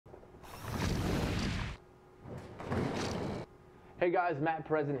Hey guys, Matt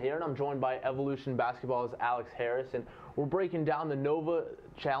Present here, and I'm joined by Evolution Basketball's Alex Harris, and we're breaking down the Nova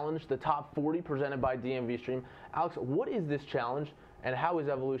Challenge, the top 40 presented by DMVSTREAM. Alex, what is this challenge, and how is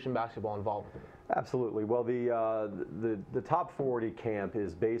Evolution Basketball involved with it? Absolutely. Well, the top 40 camp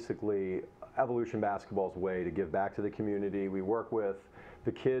is basically Evolution Basketball's way to give back to the community. We work with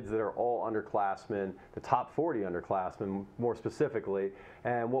the kids that are all underclassmen, the top 40 underclassmen more specifically,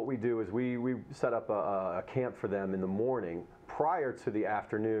 and what we do is we set up a camp for them in the morning prior to the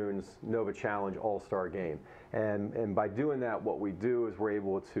afternoon's Nova Challenge All-Star game. And by doing that, what we do is we're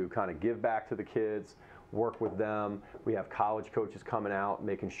able to kind of give back to the kids, work with them. We have college coaches coming out,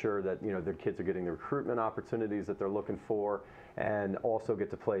 making sure that their kids are getting the recruitment opportunities that they're looking for, and also get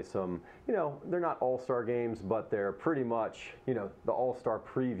to play some, they're not all-star games, but they're pretty much, the all-star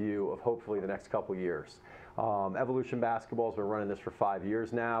preview of hopefully the next couple years. Evolution Basketball's been running this for 5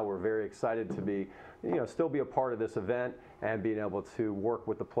 years now. We're very excited to be, still be a part of this event and being able to work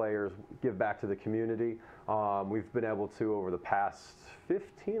with the players, give back to the community. We've been able to, over the past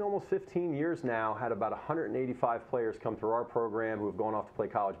almost 15 years now, had about 185 players come through our program who have gone off to play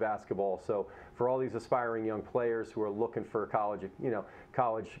college basketball. So for all these aspiring young players who are looking for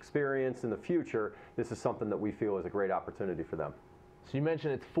college experience in the future, this is something that we feel is a great opportunity for them. So you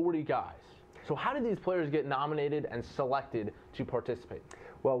mentioned it's 40 guys. So how did these players get nominated and selected to participate?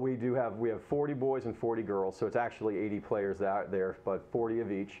 Well, we have 40 boys and 40 girls, so it's actually 80 players out there, but 40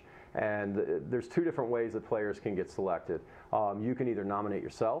 of each. And there's two different ways that players can get selected. You can either nominate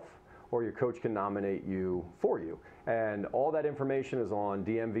yourself, or your coach can nominate you for you. And all that information is on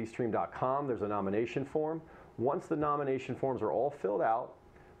DMVSTREAM.com. There's a nomination form. Once the nomination forms are all filled out,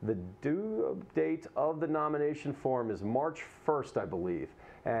 the due date of the nomination form is March 1st, I believe.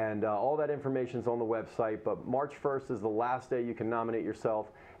 And all that information is on the website, but March 1st is the last day you can nominate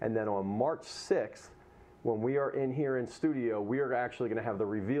yourself. And then on March 6th, when we are in here in studio, we are actually going to have the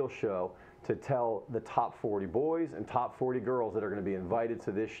reveal show to tell the top 40 boys and top 40 girls that are going to be invited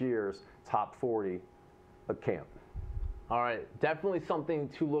to this year's top 40 camp. All right, definitely something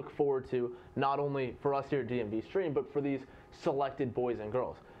to look forward to, not only for us here at DMVSTREAM, but for these selected boys and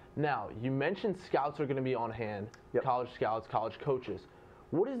girls. Now, you mentioned scouts are going to be on hand, Yep. College scouts, college coaches.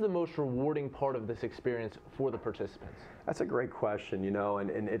 What is the most rewarding part of this experience for the participants? That's a great question,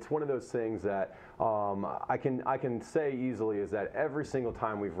 and it's one of those things that I can say easily is that every single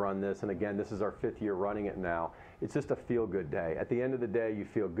time we've run this, and again, this is our 5th year running it now, it's just a feel-good day. At the end of the day, you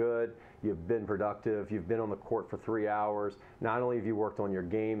feel good, you've been productive, you've been on the court for 3 hours. Not only have you worked on your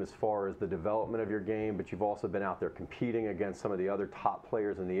game as far as the development of your game, but you've also been out there competing against some of the other top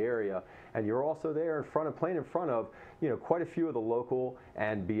players in the area, and you're also there playing in front of quite a few of the local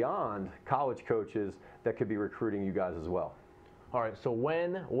and beyond college coaches that could be recruiting you guys as well. All right, so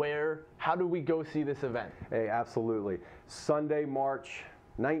when, where, how do we go see this event? Hey, absolutely. Sunday, March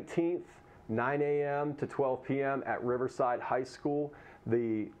 19th, 9 a.m. to 12 p.m. at Riverside High School.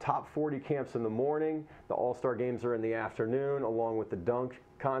 The top 40 camps in the morning. The All-Star games are in the afternoon, along with the dunk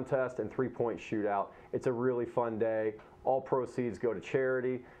contest and three-point shootout. It's a really fun day. All proceeds go to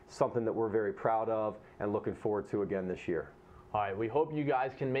charity, something that we're very proud of and looking forward to again this year. All right, we hope you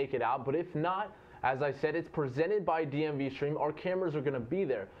guys can make it out, but if not, as I said, it's presented by DMVSTREAM. Our cameras are going to be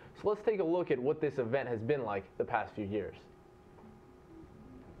there. So let's take a look at what this event has been like the past few years.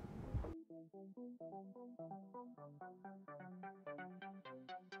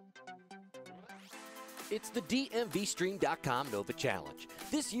 It's the DMVSTREAM.COM Nova Challenge.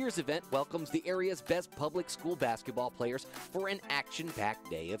 This year's event welcomes the area's best public school basketball players for an action-packed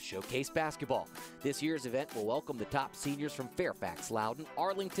day of showcase basketball. This year's event will welcome the top seniors from Fairfax, Loudoun,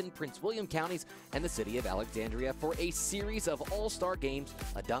 Arlington, Prince William counties, and the city of Alexandria for a series of all-star games,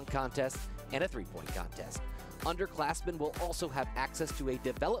 a dunk contest, and a three-point contest. Underclassmen will also have access to a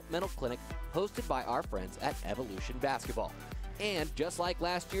developmental clinic hosted by our friends at Evolution Basketball. And just like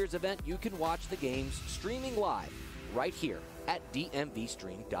last year's event, you can watch the games streaming live right here at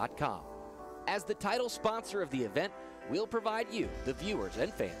DMVSTREAM.com. As the title sponsor of the event, we'll provide you, the viewers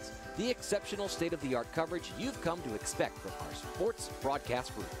and fans, the exceptional state-of-the-art coverage you've come to expect from our sports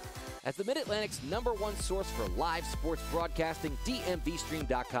broadcast group. As the Mid-Atlantic's #1 source for live sports broadcasting,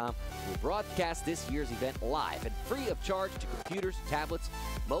 DMVSTREAM.com will broadcast this year's event live and free of charge to computers, tablets,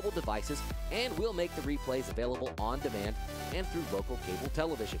 mobile devices, and we'll make the replays available on demand and through local cable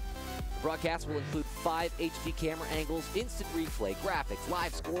television. The broadcast will include 5 HD camera angles, instant replay, graphics,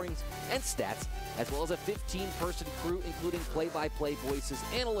 live scorings, and stats, as well as a 15-person crew including play-by-play voices,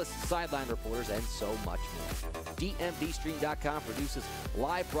 analysts, sideline reporters, and so much more. DMVSTREAM.com produces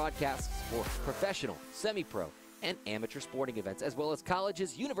live broadcasts for professional, semi-pro, and amateur sporting events, as well as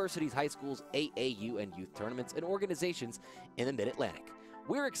colleges, universities, high schools, AAU, and youth tournaments and organizations in the Mid-Atlantic.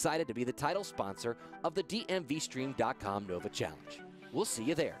 We're excited to be the title sponsor of the DMVSTREAM.COM Nova Challenge. We'll see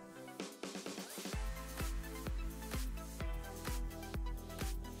you there.